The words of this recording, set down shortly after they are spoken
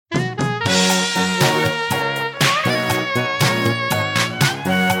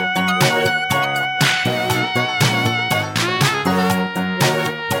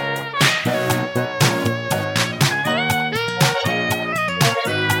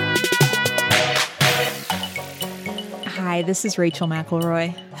Hi, this is Rachel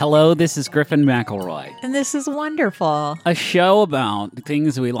McElroy. Hello, this is Griffin McElroy. And this is wonderful. A show about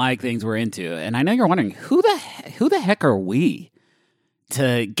things we like, things we're into. And I know you're wondering, who the heck are we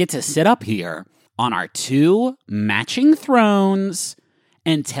to get to sit up here on our two matching thrones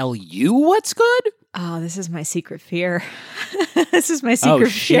and tell you what's good? Oh, this is my secret fear. This is my secret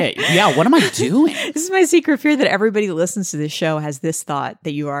shit. fear. Yeah, what am I doing? This is my secret fear that everybody who listens to this show has this thought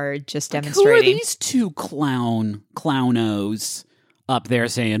that you are just demonstrating. Who are these two clownos up there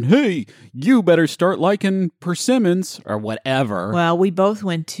saying, hey, you better start liking persimmons or whatever? Well, we both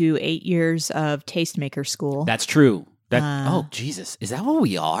went to 8 years of tastemaker school. That's true. Oh, Jesus. Is that what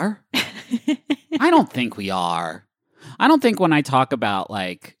we are? I don't think we are. I don't think when I talk about,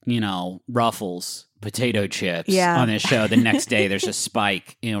 like, Ruffles potato chips on this show, the next day there's a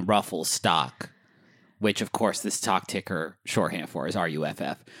spike in Ruffles stock, which, of course, this talk ticker shorthand for is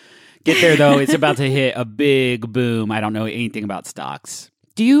RUFF. Get there, though. It's about to hit a big boom. I don't know anything about stocks.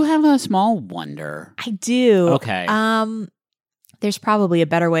 Do you have a small wonder? I do. Okay. There's probably a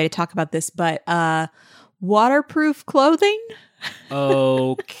better way to talk about this, but waterproof clothing?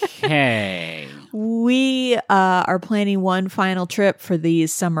 Okay. We are planning one final trip for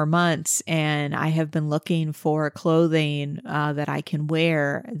these summer months, and I have been looking for clothing that I can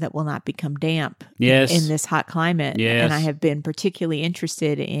wear that will not become damp in this hot climate. Yes. And I have been particularly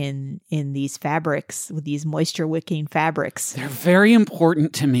interested in these fabrics, with these moisture-wicking fabrics. They're very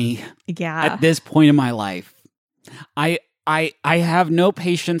important to me at this point in my life. I have no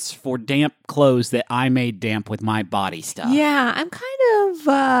patience for damp clothes that I made damp with my body stuff. Yeah, I'm kind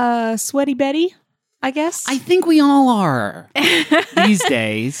of sweaty Betty, I guess. I think we all are these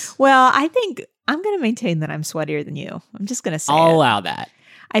days. Well, I think I'm going to maintain that I'm sweatier than you. I'm just going to say I'll allow that.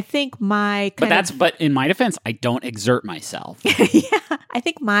 I think my but in my defense, I don't exert myself. Yeah, I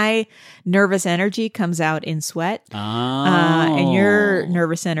think my nervous energy comes out in sweat. Oh, and your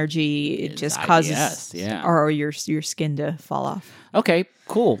nervous energy just causes or your skin to fall off. Okay,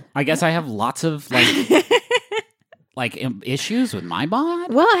 cool. I guess I have lots of issues with my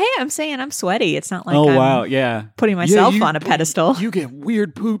body. Well, hey, I'm saying I'm sweaty. It's not like putting myself on a pedestal. You get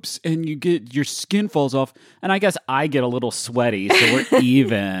weird poops and your skin falls off. And I guess I get a little sweaty, so we're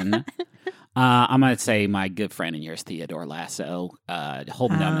even. I'm going to say my good friend and yours, Theodore Lasso,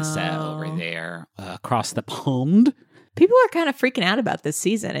 holding down the set over there across the pond. People are kind of freaking out about this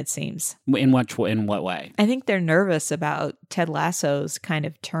season, it seems. In what way? I think they're nervous about Ted Lasso's kind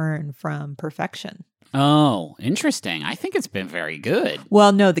of turn from perfection. Oh, interesting. I think it's been very good.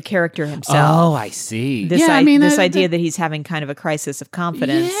 Well, no, the character himself. Oh, I see. This idea that he's having kind of a crisis of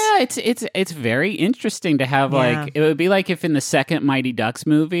confidence. Yeah, it's very interesting to have it would be like if in the second Mighty Ducks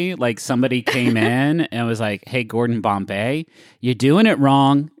movie, like somebody came in and was like, "Hey, Gordon Bombay, you're doing it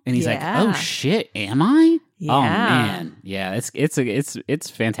wrong," and he's like, "Oh shit, am I?" Yeah. Oh man, yeah, it's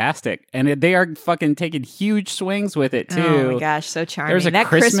fantastic, and they are fucking taking huge swings with it too. Oh my gosh, so charming! There's a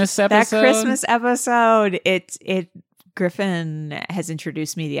Christmas episode. That Christmas episode, Griffin has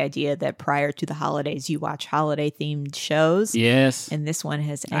introduced me the idea that prior to the holidays, you watch holiday themed shows. Yes, and this one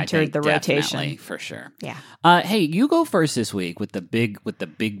has entered the rotation for sure. Yeah. Hey, you go first this week with the big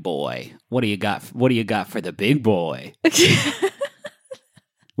boy. What do you got? What do you got for the big boy?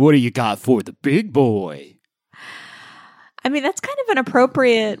 What do you got for the big boy? I mean, that's kind of an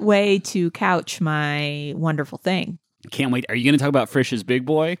appropriate way to couch my wonderful thing. Can't wait. Are you going to talk about Frisch's Big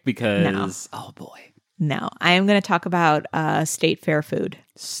Boy? Because, oh boy. No, I am going to talk about State Fair food.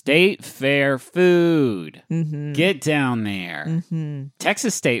 State Fair food. Mm-hmm. Get down there. Mm-hmm.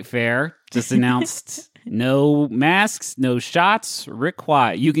 Texas State Fair just announced no masks, no shots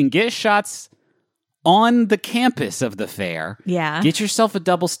required. You can get shots on the campus of the fair. Yeah. Get yourself a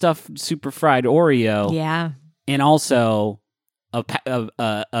double stuffed super fried Oreo. Yeah. And also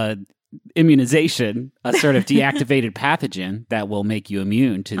a immunization, a sort of deactivated pathogen that will make you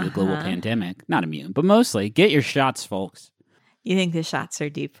immune to the global pandemic. Not immune, but mostly. Get your shots, folks. You think the shots are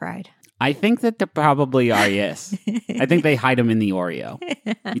deep fried? I think that they probably are, yes. I think they hide them in the Oreo.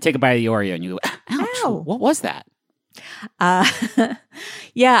 You take a bite of the Oreo and you go, ouch, ow. What was that?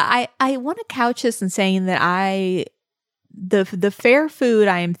 Yeah, I want to couch this in saying that the fair food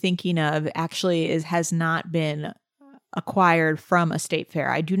I am thinking of actually has not been acquired from a state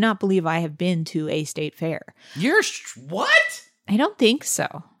fair. I do not believe I have been to a state fair. What? I don't think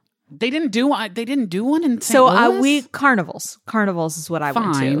so. They didn't do one in St. So Louis? carnivals is what I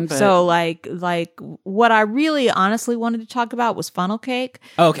went to. But... So like what I really honestly wanted to talk about was funnel cake.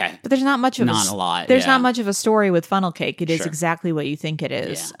 Okay, but there's not much of a lot. There's not much of a story with funnel cake. It is Sure. exactly what you think it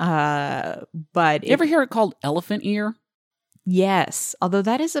is. Yeah. But you ever hear it called elephant ear? Yes, although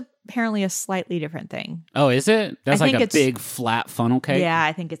that is apparently a slightly different thing. Oh, is it? That's like a big flat funnel cake? Yeah,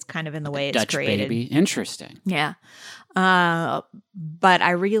 I think it's kind of in the way it's Dutch created. baby. Interesting. Yeah. But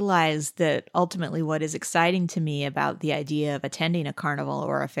I realized that ultimately what is exciting to me about the idea of attending a carnival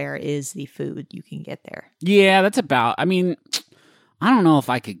or a fair is the food you can get there. Yeah, that's about, I mean, I don't know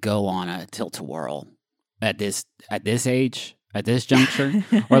if I could go on a tilt-a-whirl at this age. At this juncture,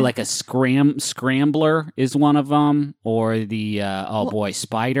 or like a scrambler is one of them, or the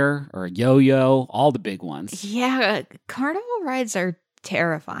spider or yo-yo, all the big ones. Yeah, carnival rides are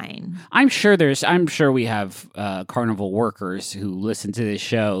terrifying. I'm sure we have carnival workers who listen to this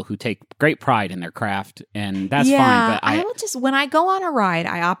show who take great pride in their craft, and that's fine. But I will just, when I go on a ride,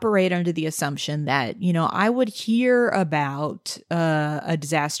 I operate under the assumption that I would hear about a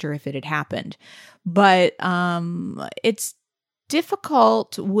disaster if it had happened, but it's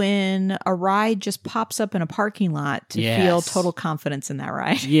difficult when a ride just pops up in a parking lot to feel total confidence in that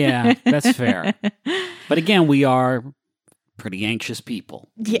ride. Yeah, that's fair. But again, we are pretty anxious people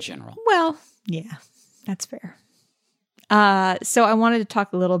in general. Well, yeah, that's fair. So I wanted to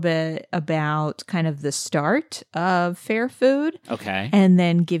talk a little bit about kind of the start of fair food. Okay. And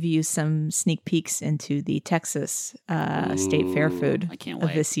then give you some sneak peeks into the Texas State Fair food I can't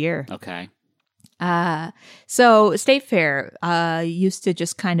wait. Of this year. Okay. So State Fair used to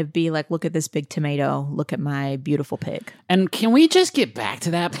just kind of be like, look at this big tomato, look at my beautiful pig. And can we just get back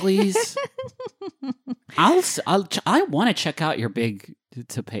to that, please? I want to check out your big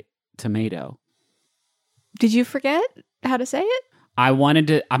tomato. Did you forget how to say it? I wanted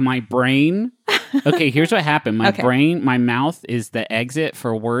to, my brain. Okay, here's what happened. My brain, my mouth is the exit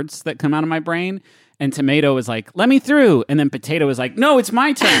for words that come out of my brain. And tomato was like, let me through. And then potato was like, no, it's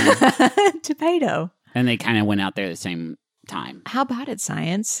my turn. Tomato. And they kind of went out there at the same time. How about it,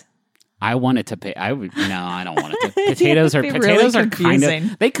 science? I wanted to pay. I don't want it to. Potatoes are kind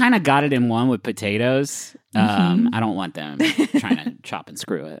of, they kind of got it in one with potatoes. I don't want them trying to chop and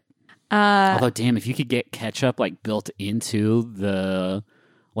screw it. Although, damn, if you could get ketchup like built into the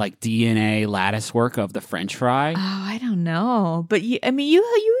like DNA lattice work of the French fry. Oh, I don't know. But you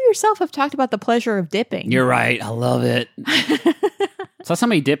yourself have talked about the pleasure of dipping. You're right. I love it. Saw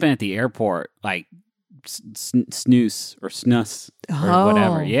somebody dipping at the airport, like snooze or snus or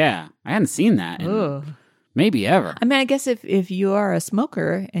whatever. Yeah. I hadn't seen that in maybe ever. I mean, I guess if you are a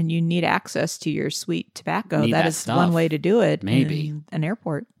smoker and you need access to your sweet tobacco, that is stuff. One way to do it. Maybe. In an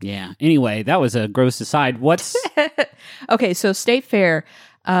airport. Yeah. Anyway, that was a gross aside. What's... Okay, so State Fair...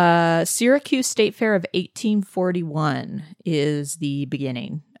 Syracuse State Fair of 1841 is the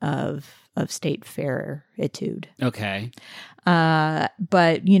beginning of State Fair-itude. Okay.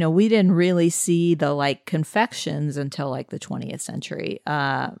 But, we didn't really see the like confections until like the 20th century.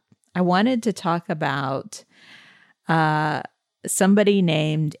 I wanted to talk about somebody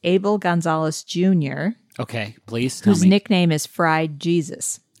named Abel Gonzalez Jr. Okay, please tell me. Whose nickname is Fried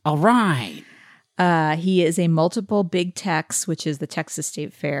Jesus. All right. He is a multiple Big Tex, which is the Texas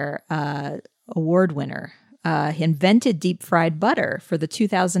State Fair award winner. He invented deep fried butter for the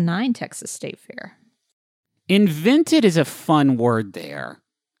 2009 Texas State Fair. Invented is a fun word there.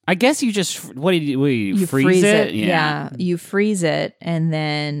 I guess you just, what do you freeze it? Yeah, you freeze it and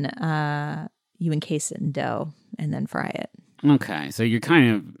then you encase it in dough and then fry it. Okay, so you're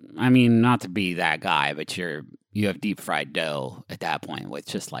kind of, I mean, not to be that guy, but you have deep fried dough at that point with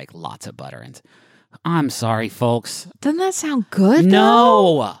just like lots of butter. And I'm sorry, folks. Doesn't that sound good?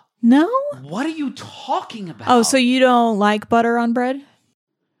 No. No? What are you talking about? Oh, so you don't like butter on bread?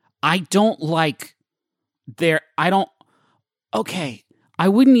 I don't like okay. I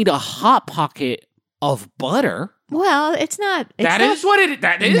wouldn't eat a Hot Pocket of butter. Well, it's not. That is what it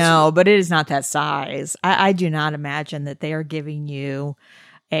is. No, but it is not that size. I do not imagine that they are giving you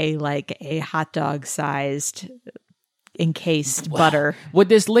a hot dog sized encased butter. Would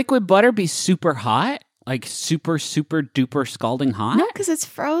this liquid butter be super hot? Like super, super duper scalding hot? No, because it's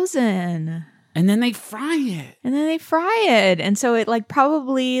frozen. And then they fry it. And so it like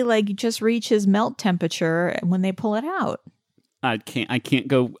probably like just reaches melt temperature when they pull it out. I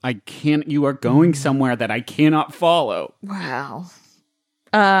can't, you are going somewhere that I cannot follow. Wow.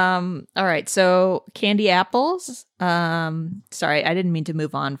 All right. So candy apples. Sorry, I didn't mean to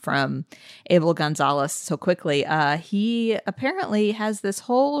move on from Abel Gonzalez so quickly. He apparently has this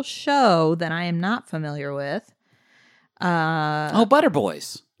whole show that I am not familiar with. Butter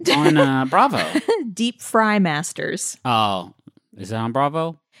Boys on Bravo. Deep Fry Masters. Oh, is that on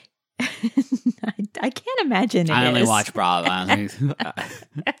Bravo? I can't imagine it I only is. watch Bravo.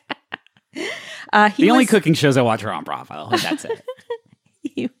 The only cooking shows I watch are on Bravo. That's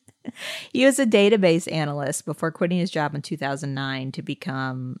it. He was a database analyst before quitting his job in 2009 to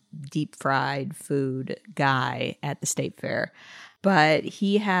become deep fried food guy at the State Fair. But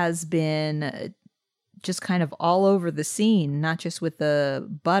he has been just kind of all over the scene, not just with the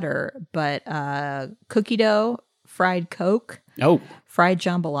butter, but cookie dough, fried Coke, fried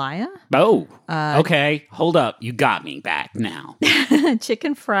jambalaya. Okay. Hold up. You got me back now.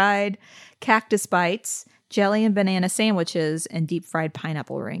 Chicken fried cactus bites, jelly and banana sandwiches, and deep fried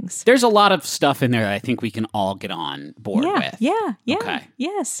pineapple rings. There's a lot of stuff in there that I think we can all get on board with. Yeah. Okay.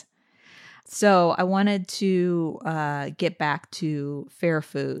 Yes. So I wanted to get back to fair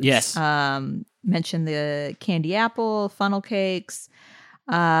foods. Yes. Mention the candy apple, funnel cakes.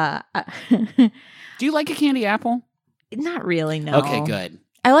 Do you like a candy apple? Not really, no. Okay, good.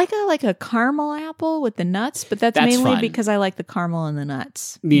 I like a caramel apple with the nuts, but that's mainly fun. because I like the caramel and the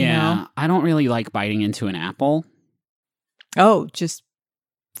nuts. Yeah, you know? I don't really like biting into an apple. Oh, just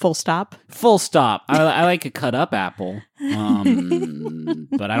full stop? Full stop. I like a cut up apple,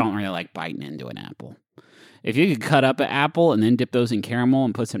 but I don't really like biting into an apple. If you could cut up an apple and then dip those in caramel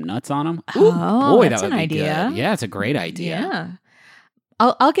and put some nuts on them, boy, that's that would an be idea. Good. Yeah, it's a great idea. Yeah.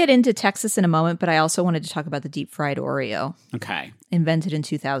 I'll get into Texas in a moment, but I also wanted to talk about the deep fried Oreo. Okay. Invented in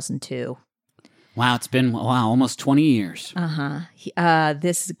 2002. Wow, it's been almost 20 years.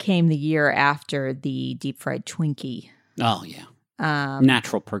 This came the year after the deep fried Twinkie. Oh, yeah.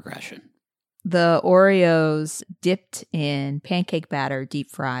 Natural progression. The Oreos dipped in pancake batter, deep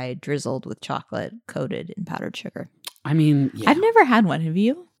fried, drizzled with chocolate, coated in powdered sugar. I mean, yeah. I've never had one. Have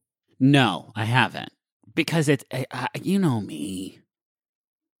you? No, I haven't. Because you know me.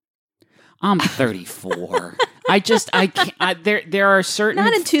 I'm 34. I can't. There are certain.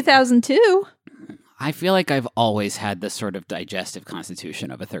 Not in 2002. I feel like I've always had the sort of digestive constitution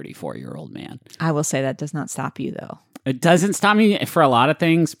of a 34-year-old man. I will say that does not stop you, though. It doesn't stop me for a lot of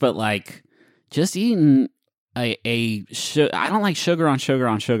things, but like just eating I don't like sugar on sugar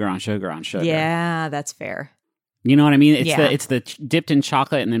on sugar on sugar on sugar. Yeah, that's fair. You know what I mean? It's the dipped in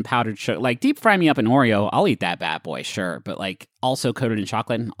chocolate and then powdered sugar. Like deep fry me up an Oreo, I'll eat that bad boy, sure. But like also coated in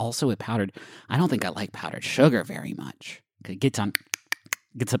chocolate and also with powdered. I don't think I like powdered sugar very much. It gets up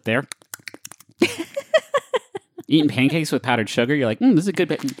there. Eating pancakes with powdered sugar, you're like, this is a good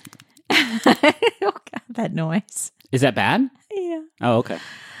bit. Oh God, that noise. Is that bad? Yeah. Oh, okay.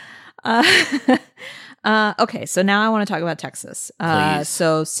 Okay, so now I want to talk about Texas. Please.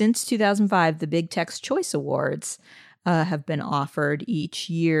 So since 2005, the Big Tex Choice Awards have been offered each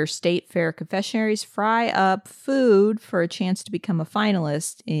year. State Fair confectionaries fry up food for a chance to become a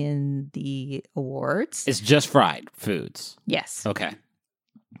finalist in the awards. It's just fried foods. Yes. Okay.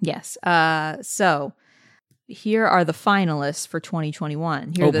 Yes. So here are the finalists for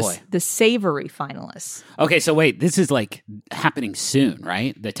 2021. Here are the savory finalists. Okay, so wait, this is like happening soon,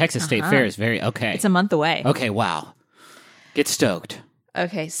 right? The Texas State Fair is okay. It's a month away. Okay, wow. Get stoked.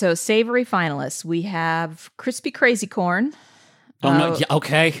 Okay, so savory finalists. We have crispy crazy corn. Oh, no. Yeah,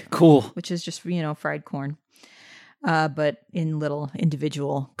 okay, cool. Which is just, fried corn, but in little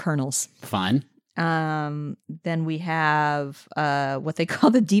individual kernels. Fun. Then we have what they call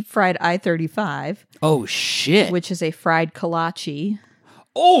the deep fried I-35. Oh, shit. Which is a fried kolache.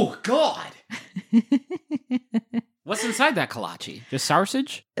 Oh, God. What's inside that kolache? Just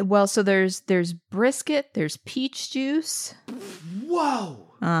sausage? Well, so there's brisket, there's peach juice.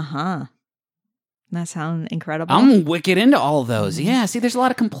 Whoa. Uh-huh. That sounds incredible. I'm wicked into all of those. Yeah, see, there's a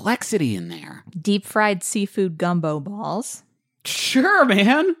lot of complexity in there. Deep fried seafood gumbo balls. Sure,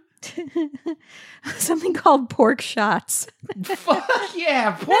 man. Something called pork shots. Fuck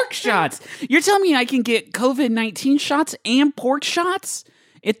yeah, pork shots. You're telling me I can get COVID-19 shots and pork shots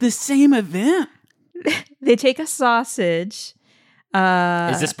at the same event? They take a sausage.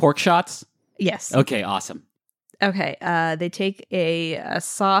 Is this pork shots? Yes. Okay, awesome. Okay, they take a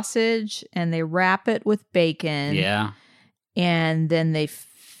sausage and they wrap it with bacon. Yeah. And then they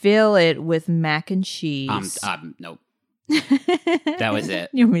fill it with mac and cheese. Nope. That was it.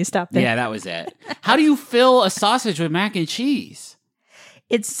 You want me to stop there? Yeah, that was it. How do you fill a sausage with mac and cheese?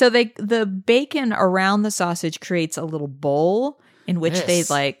 It's so the bacon around the sausage creates a little bowl in which they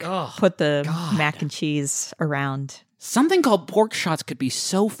put the mac and cheese around. Something called pork shots could be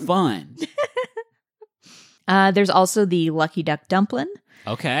so fun. There's also the Lucky Duck dumpling.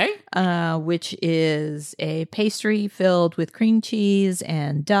 Okay. Which is a pastry filled with cream cheese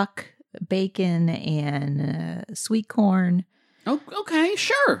and duck, bacon, and sweet corn. Oh, okay,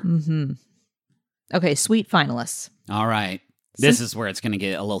 sure. Mm-hmm. Okay, sweet finalists. All right. This is where it's going to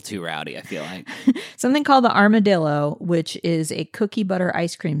get a little too rowdy, I feel like. Something called the armadillo, which is a cookie butter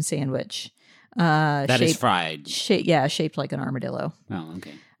ice cream sandwich. That is fried. Shaped like an armadillo. Oh,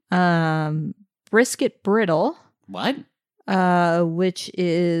 okay. Brisket brittle. What? Which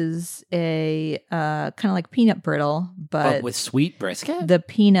is a kind of like peanut brittle, but with sweet brisket? The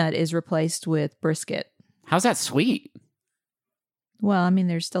peanut is replaced with brisket. How's that sweet? Well, I mean,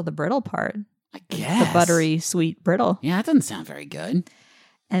 there's still the brittle part. I guess. The buttery, sweet brittle. Yeah, that doesn't sound very good.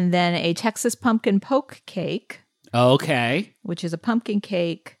 And then a Texas pumpkin poke cake. Okay. Which is a pumpkin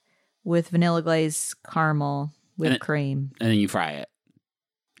cake with vanilla glaze, caramel, whipped cream. And then you fry it.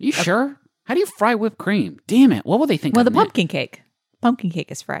 Are you sure? How do you fry whipped cream? Damn it. What will they think Well, of the pumpkin cake. Pumpkin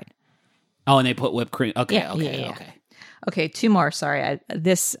cake is fried. Oh, and they put whipped cream. Okay, yeah, okay, yeah. okay. Okay, 2 more. Sorry.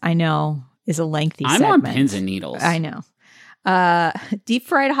 This, I know, is a lengthy I'm segment. on pins and needles. I know. Deep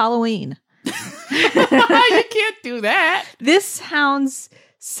fried Halloween. You can't do that. This sounds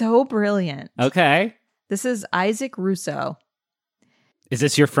so brilliant. Okay. This is Isaac Russo. Is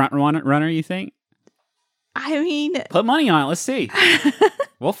this your front runner, you think? I mean... Put money on it. Let's see.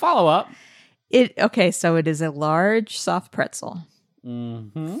 We'll follow up. Okay, so it is a large soft pretzel.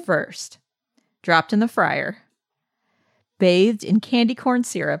 First, dropped in the fryer, bathed in candy corn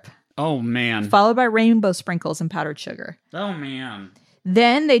syrup. Oh, man. Followed by rainbow sprinkles and powdered sugar. Oh, man.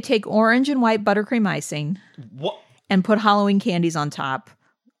 Then they take orange and white buttercream icing. What? And put Halloween candies on top.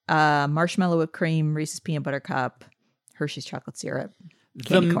 Marshmallow whipped cream, Reese's peanut butter cup, Hershey's chocolate syrup,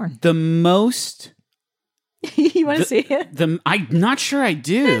 candy corn. The most... You want to see it? I'm not sure I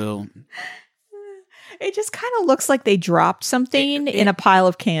do. It just kind of looks like they dropped something in a pile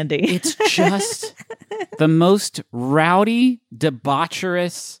of candy. It's just the most rowdy,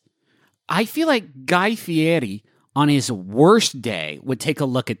 debaucherous. I feel like Guy Fieri on his worst day would take a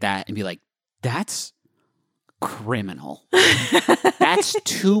look at that and be like, that's criminal. That's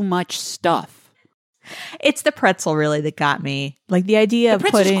too much stuff. It's the pretzel really that got me. Like the idea of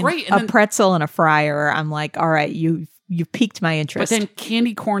putting a pretzel in a fryer, I'm like, all right, you've piqued my interest. But then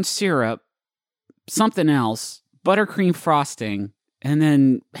candy corn syrup, something else, buttercream frosting, and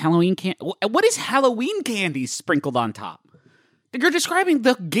then Halloween candy. What is Halloween candy sprinkled on top? You're describing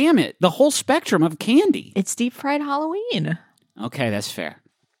the gamut, the whole spectrum of candy. It's deep fried Halloween. Okay, that's fair.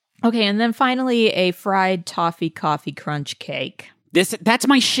 Okay, and then finally a fried toffee coffee crunch cake. That's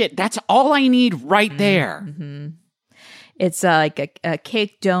my shit. That's all I need right there. Mm-hmm. It's like a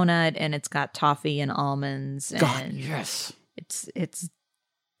cake donut, and it's got toffee and almonds. God, and yes. It's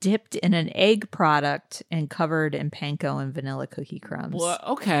dipped in an egg product and covered in panko and vanilla cookie crumbs. Well,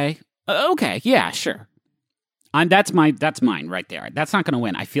 okay. Okay, yeah, sure. That's mine right there. That's not going to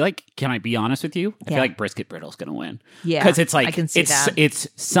win. I feel like, can I be honest with you? I feel like brisket brittle's going to win. Yeah, because it's like I can see that. It's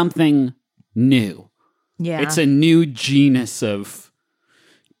something new. Yeah, it's a new genus of.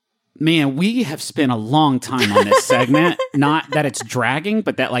 Man, we have spent a long time on this segment. Not that it's dragging,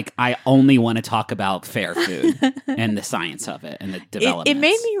 but that like I only want to talk about fair food and the science of it and the development. It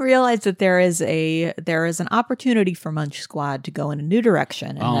made me realize that there is an opportunity for Munch Squad to go in a new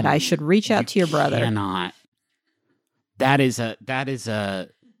direction, and that I should reach out to your brother. Cannot. That is a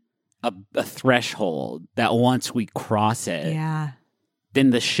threshold that once we cross it, then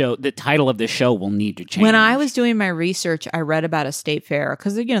the title of the show will need to change. When I was doing my research, I read about a state fair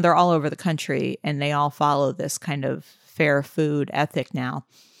because they're all over the country and they all follow this kind of fair food ethic now.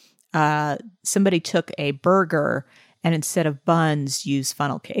 Somebody took a burger and instead of buns, used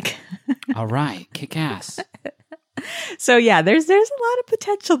funnel cake. All right, kick ass. So yeah, there's a lot of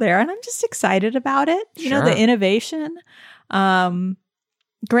potential there, and I'm just excited about it. You know, the innovation.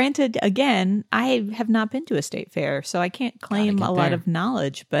 Granted, again, I have not been to a state fair, so I can't claim a lot of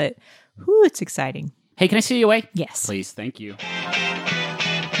knowledge, but it's exciting. Hey, can I see you away? Yes. Please, thank you.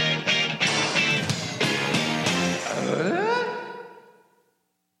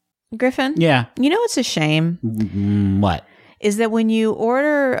 Griffin? Yeah. You know what's a shame? What? Is that when you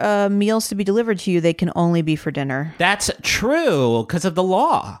order meals to be delivered to you, they can only be for dinner. That's true, because of the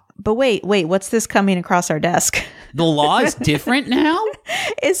law. But wait, what's this coming across our desk? The law is different now?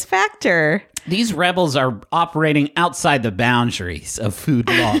 It's Factor. These rebels are operating outside the boundaries of food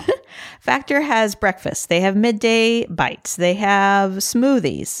law. Factor has breakfast. They have midday bites. They have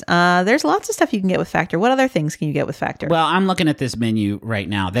smoothies. There's lots of stuff you can get with Factor. What other things can you get with Factor? Well, I'm looking at this menu right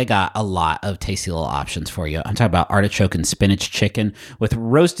now. They got a lot of tasty little options for you. I'm talking about artichoke and spinach chicken with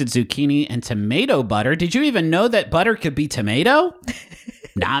roasted zucchini and tomato butter. Did you even know that butter could be tomato?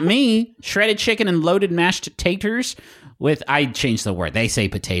 Not me. Shredded chicken and loaded mashed taters with, I changed the word. They say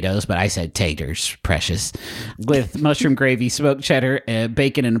potatoes, but I said taters, precious. With mushroom gravy, smoked cheddar,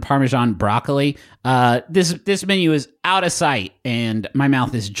 bacon, and Parmesan broccoli. This menu is out of sight, and my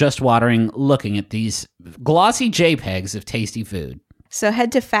mouth is just watering looking at these glossy JPEGs of tasty food. So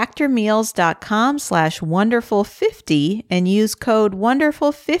head to factormeals.com/wonderful50 and use code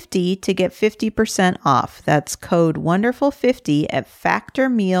wonderful50 to get 50% off. That's code wonderful50 at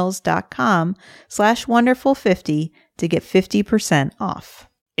factormeals.com/wonderful50 to get 50% off.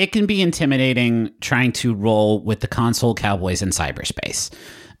 It can be intimidating trying to roll with the console cowboys in cyberspace.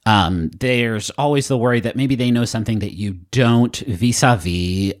 There's always the worry that maybe they know something that you don't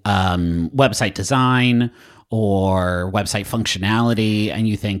vis-a-vis website design or website functionality, and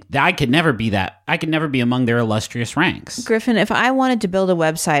you think that I could never be among their illustrious ranks. Griffin, if I wanted to build a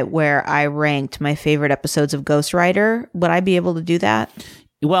website where I ranked my favorite episodes of Ghost Rider, would I be able to do that?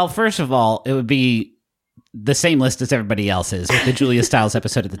 Well, first of all, it would be the same list as everybody else's with the Julia Stiles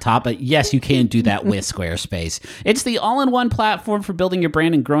episode at the top. But yes, you can do that with Squarespace. It's the all-in-one platform for building your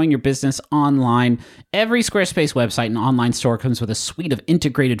brand and growing your business online. Every Squarespace website and online store comes with a suite of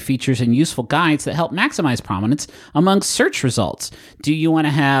integrated features and useful guides that help maximize prominence among search results. Do you want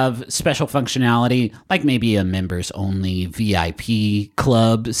to have special functionality, like maybe a members-only VIP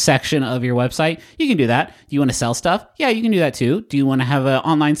club section of your website? You can do that. Do you want to sell stuff? Yeah, you can do that too. Do you want to have an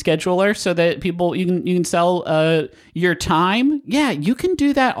online scheduler so that you can sell your time? Yeah, you can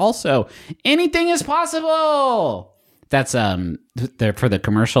do that also. Anything is possible. That's for the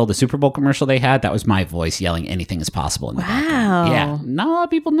commercial, the Super Bowl commercial they had. That was my voice yelling anything is possible in the background. Yeah, not a lot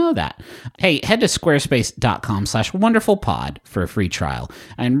of people know that. Hey, head to squarespace.com/wonderfulpod for a free trial.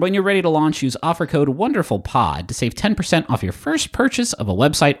 And when you're ready to launch, use offer code wonderfulpod to save 10% off your first purchase of a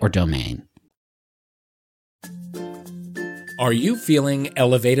website or domain. Are you feeling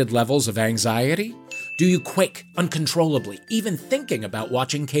elevated levels of anxiety? Do you quake uncontrollably, even thinking about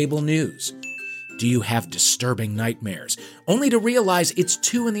watching cable news? Do you have disturbing nightmares, only to realize it's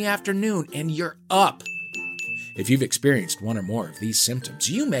 2 p.m. and you're up? If you've experienced one or more of these symptoms,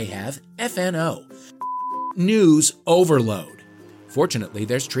 you may have FNO, news overload. Fortunately,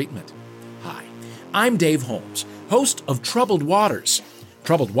 there's treatment. Hi, I'm Dave Holmes, host of Troubled Waters.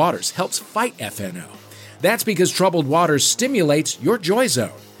 Troubled Waters helps fight FNO. That's because Troubled Waters stimulates your joy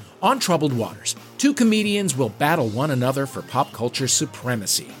zone. On Troubled Waters, 2 comedians will battle one another for pop culture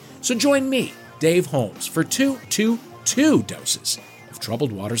supremacy. So join me, Dave Holmes, for two doses of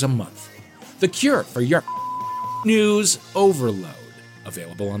Troubled Waters a month. The cure for your news overload.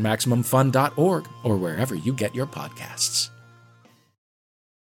 Available on MaximumFun.org or wherever you get your podcasts.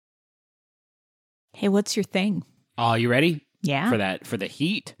 Hey, what's your thing? Oh, you ready? Yeah. For the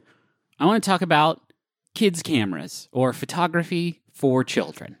heat? I want to talk about kids' cameras or photography for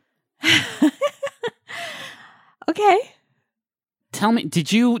children. Okay. Tell me,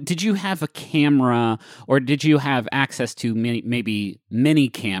 did you have a camera, or did you have access to many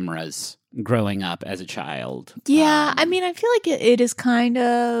cameras growing up as a child? Yeah, I mean, I feel like it is kind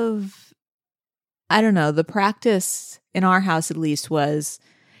of, I don't know, the practice in our house at least was,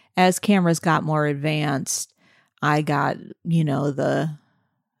 as cameras got more advanced, I got, the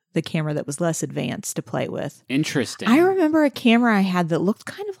camera that was less advanced to play with. Interesting. I remember a camera I had that looked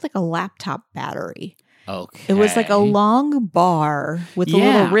kind of like a laptop battery. Okay. It was like a long bar with a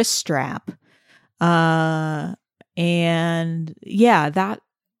little wrist strap. And yeah, that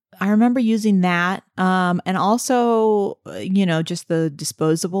I remember using that. And also, just the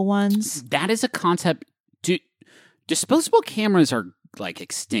disposable ones. That is a concept. Disposable cameras are like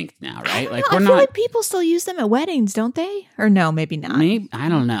extinct now, right? I feel like people still use them at weddings, don't they? Or no, maybe not. I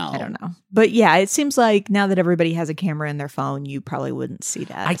don't know. I don't know. But yeah, it seems like now that everybody has a camera in their phone, you probably wouldn't see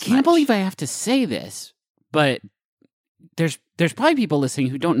that. I can't believe I have to say this, but there's probably people listening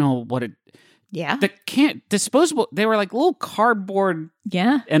who don't know what it. Yeah. Disposable. They were like little cardboard.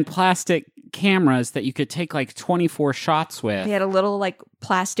 Yeah. And plastic cameras that you could take like 24 shots with. They had a little like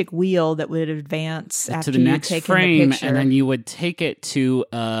plastic wheel that would advance after to the next frame, the and then you would take it to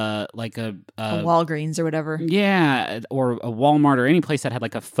like a Walgreens or whatever. Yeah, or a Walmart or any place that had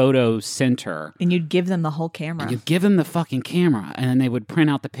like a photo center. And you'd give them the whole camera. And you'd give them the fucking camera, and then they would print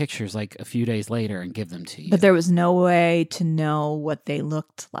out the pictures like a few days later and give them to you. But there was no way to know what they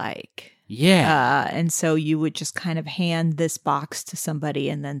looked like. Yeah. And so you would just kind of hand this box to somebody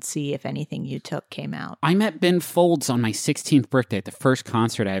and then see if anything you took came out. I met Ben Folds on my 16th birthday at the first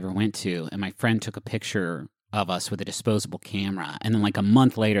concert I ever went to, and my friend took a picture of us with a disposable camera. And then like a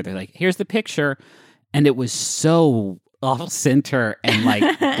month later, they're like, here's the picture. And it was so off center and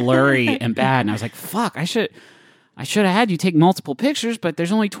like blurry and bad. And I was like, fuck, I should have had you take multiple pictures, but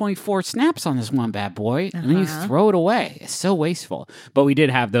there's only 24 snaps on this one bad boy, and then you throw it away. It's so wasteful. But we did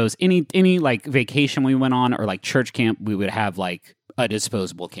have those. Any like vacation we went on or like church camp, we would have like a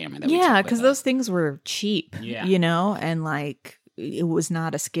disposable camera. That because those things were cheap, and like it was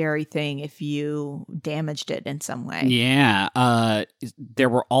not a scary thing if you damaged it in some way. Yeah. There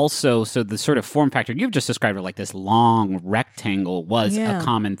were also, so the sort of form factor you've just described, like this long rectangle, was a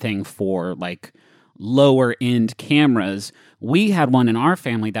common thing for like lower end cameras. We had one in our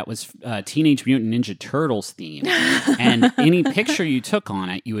family that was Teenage Mutant Ninja Turtles themed. And any picture you took on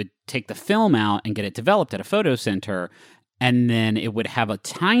it, you would take the film out and get it developed at a photo center. And then it would have a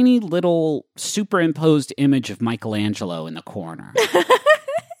tiny little superimposed image of Michelangelo in the corner.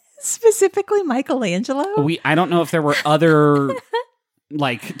 Specifically Michelangelo? I don't know if there were other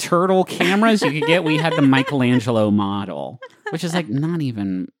like turtle cameras you could get. We had the Michelangelo model, which is like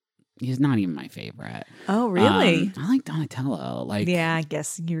he's not even my favorite. Oh, really? I like Donatello. Yeah, I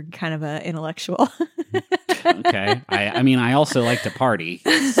guess you're kind of an intellectual. Okay. I also like to party.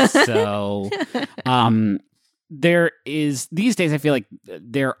 So, there is, these days I feel like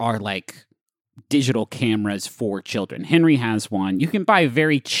there are like digital cameras for children. Henry has one. You can buy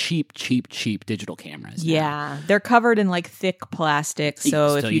very cheap digital cameras. Yeah. They're covered in like thick plastic.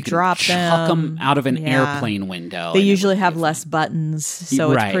 So if you drop chuck them out of an airplane window. They usually have less buttons.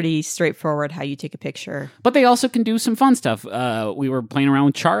 So it's pretty straightforward how you take a picture. But they also can do some fun stuff. We were playing around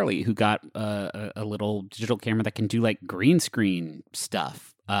with Charlie, who got a little digital camera that can do like green screen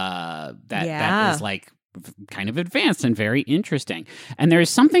stuff. That is like kind of advanced and very interesting. And there is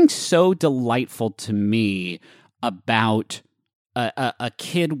something so delightful to me about a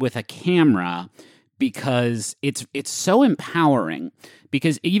kid with a camera, because it's so empowering.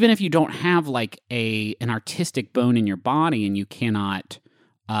 Because even if you don't have like an artistic bone in your body and you cannot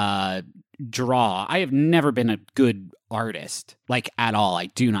draw, I have never been a good artist, like at all. I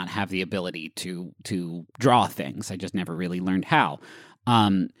do not have the ability to draw things. I just never really learned how.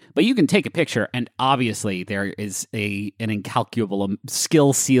 But you can take a picture, and obviously there is an incalculable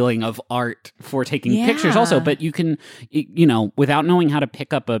skill ceiling of art for taking pictures also. But you can, without knowing how to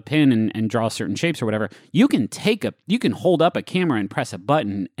pick up a pen and draw certain shapes or whatever, you can hold up a camera and press a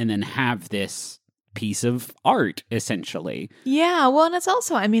button and then have this piece of art, essentially. Yeah, well, and it's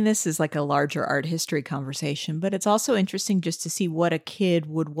also, this is like a larger art history conversation, but it's also interesting just to see what a kid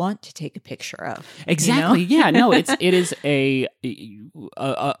would want to take a picture of. Exactly. Yeah. No, it is a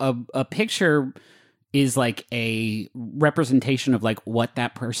picture is like a representation of like what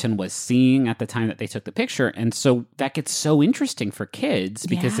that person was seeing at the time that they took the picture. And so that gets so interesting for kids,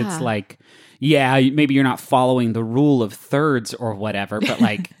 because it's like, maybe you're not following the rule of thirds or whatever, but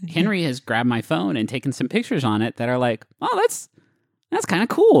like Henry has grabbed my phone and taken some pictures on it that are like, oh, that's kind of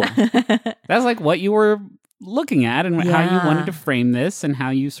cool. That's like what you were looking at and how you wanted to frame this and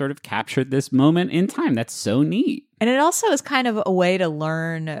how you sort of captured this moment in time. That's so neat. And it also is kind of a way to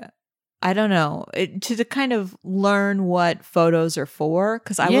learn, I don't know, to kind of learn what photos are for.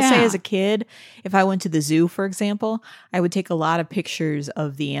 Because I will say, as a kid, if I went to the zoo, for example, I would take a lot of pictures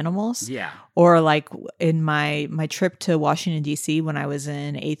of the animals. Yeah. Or like in my trip to Washington, D.C. when I was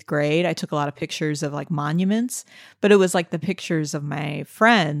in 8th grade, I took a lot of pictures of like monuments. But it was like the pictures of my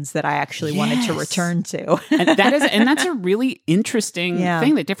friends that I actually wanted to return to. And that's a really interesting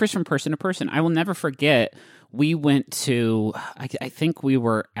thing that differs from person to person. I will never forget, we went to, I think we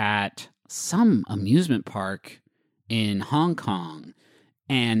were at some amusement park in Hong Kong,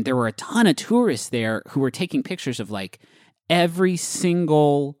 and there were a ton of tourists there who were taking pictures of like every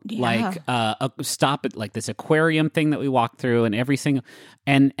single stop at like this aquarium thing that we walked through, and every single,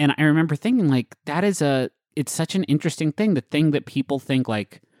 and I remember thinking like, it's such an interesting thing, the thing that people think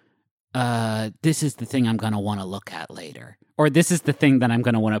like, this is the thing I'm going to want to look at later, or this is the thing that I'm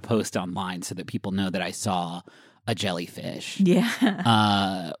going to want to post online so that people know that I saw a jellyfish.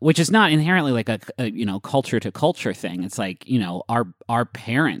 Yeah. Which is not inherently like a culture to culture thing. It's like, our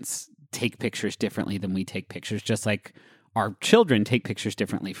parents take pictures differently than we take pictures, just like our children take pictures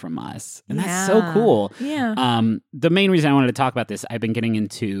differently from us. And that's so cool. Yeah. The main reason I wanted to talk about this, I've been getting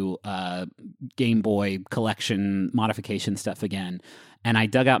into Game Boy collection modification stuff again. And I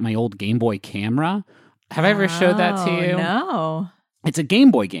dug out my old Game Boy camera. Have I ever showed that to you? No. It's a Game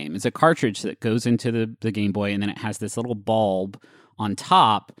Boy game. It's a cartridge that goes into the Game Boy, and then it has this little bulb on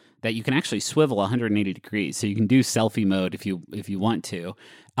top that you can actually swivel 180 degrees. So you can do selfie mode if you want to.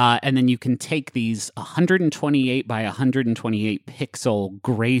 And then you can take these 128 by 128 pixel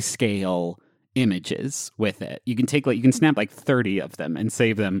grayscale images with it. You can snap like 30 of them and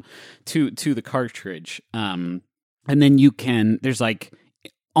save them to the cartridge. And then there's like,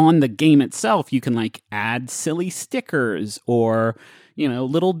 on the game itself, you can like add silly stickers or, a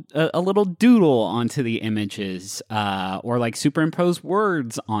little doodle onto the images, or like superimpose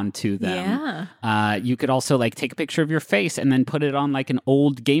words onto them. Yeah. You could also like take a picture of your face and then put it on like an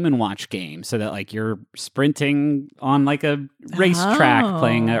old Game & Watch game, so that like you're sprinting on like a racetrack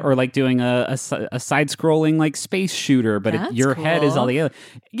playing or like doing a side-scrolling like space shooter, but your head is all the other.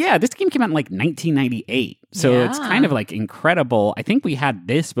 Yeah, this game came out in like 1998. So it's kind of like incredible. I think we had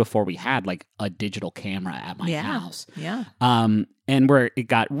this before we had like a digital camera at my house. Yeah. And where it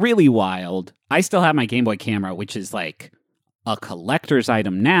got really wild, I still have my Game Boy camera, which is like a collector's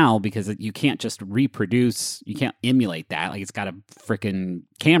item now because you can't just reproduce, you can't emulate that. Like it's got a freaking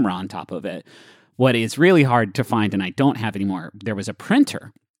camera on top of it. What is really hard to find, and I don't have anymore, there was a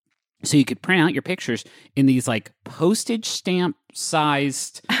printer. So you could print out your pictures in these like postage stamp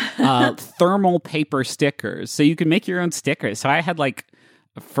sized thermal paper stickers. So you could make your own stickers. So I had like,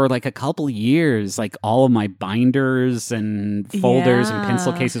 for like a couple years, like all of my binders and folders and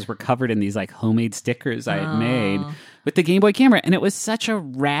pencil cases were covered in these like homemade stickers I had made with the Game Boy camera. And it was such a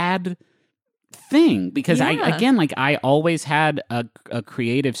rad thing because I always had a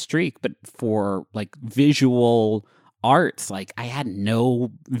creative streak, but for like visual arts, like I had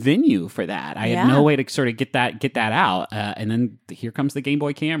no venue for that. I had no way to sort of get that out. And then here comes the Game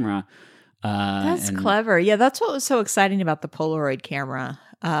Boy camera. That's clever. Yeah, that's what was so exciting about the Polaroid camera.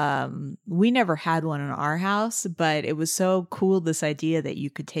 We never had one in our house, but it was so cool, this idea that you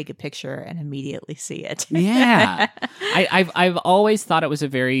could take a picture and immediately see it. Yeah. I've always thought it was a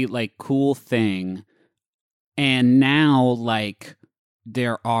very like cool thing. And now like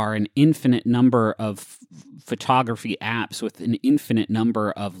there are an infinite number of photography apps with an infinite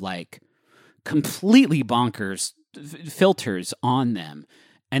number of like completely bonkers filters on them.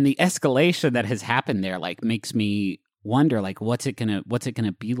 And the escalation that has happened there, like, makes me wonder, like, what's it gonna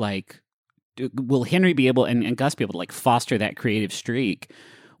be like? Will Henry be able and Gus be able to like foster that creative streak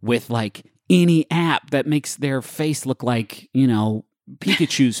with like any app that makes their face look like,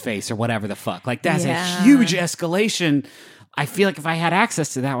 Pikachu's face or whatever the fuck? Like, that's a huge escalation. I feel like if I had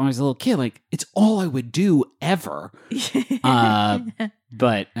access to that when I was a little kid, like it's all I would do ever.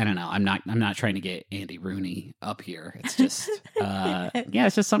 But I don't know. I'm not trying to get Andy Rooney up here. It's just,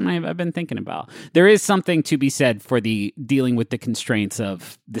 it's just something I've been thinking about. There is something to be said for the dealing with the constraints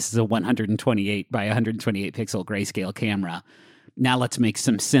of this is a 128 by 128 pixel grayscale camera. Now let's make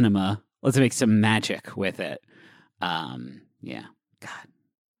some cinema. Let's make some magic with it. God,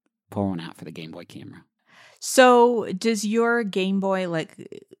 pour one out for the Game Boy camera. So does your Game Boy like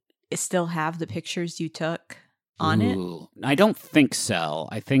still have the pictures you took on it? I don't think so.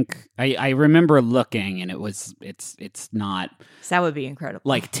 I think I remember looking and it's not. So that would be incredible.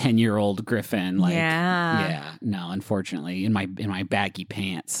 Like 10-year-old Griffin. Like, yeah. No, unfortunately, in my baggy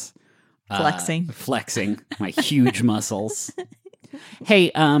pants. Flexing my huge muscles.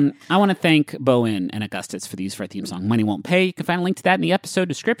 Hey, I want to thank Bowen and Augustus for the use of our theme song, Money Won't Pay. You can find a link to that in the episode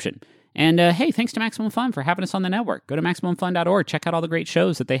description. And hey, thanks to Maximum Fun for having us on the network. Go to MaximumFun.org. Check out all the great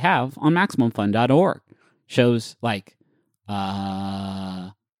shows that they have on MaximumFun.org. Shows like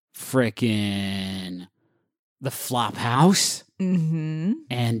frickin' The Flophouse. Mm-hmm.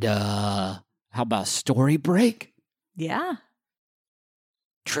 And how about Story Break? Yeah.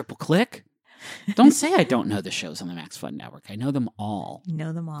 Triple Click. Don't say I don't know the shows on the Max Fun Network. I know them all. You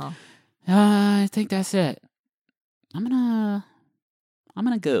know them all. I think that's it. I'm gonna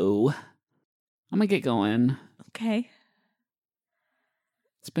go. I'm gonna get going. Okay.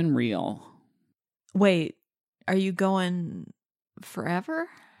 It's been real. Wait, are you going forever?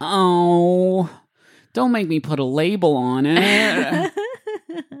 Oh, don't make me put a label on it.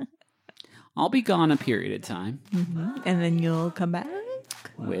 I'll be gone a period of time. Mm-hmm. And then you'll come back?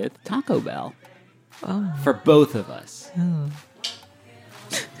 With Taco Bell. Oh. For both of us. Oh.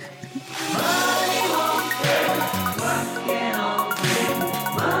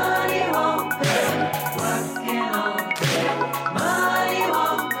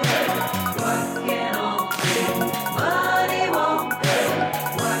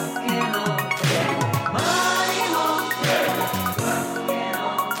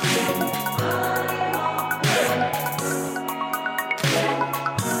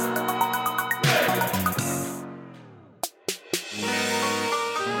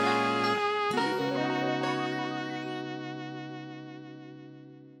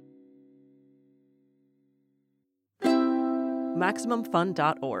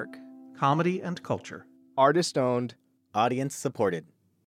 MaximumFun.org. Comedy and culture. Artist owned. Audience supported.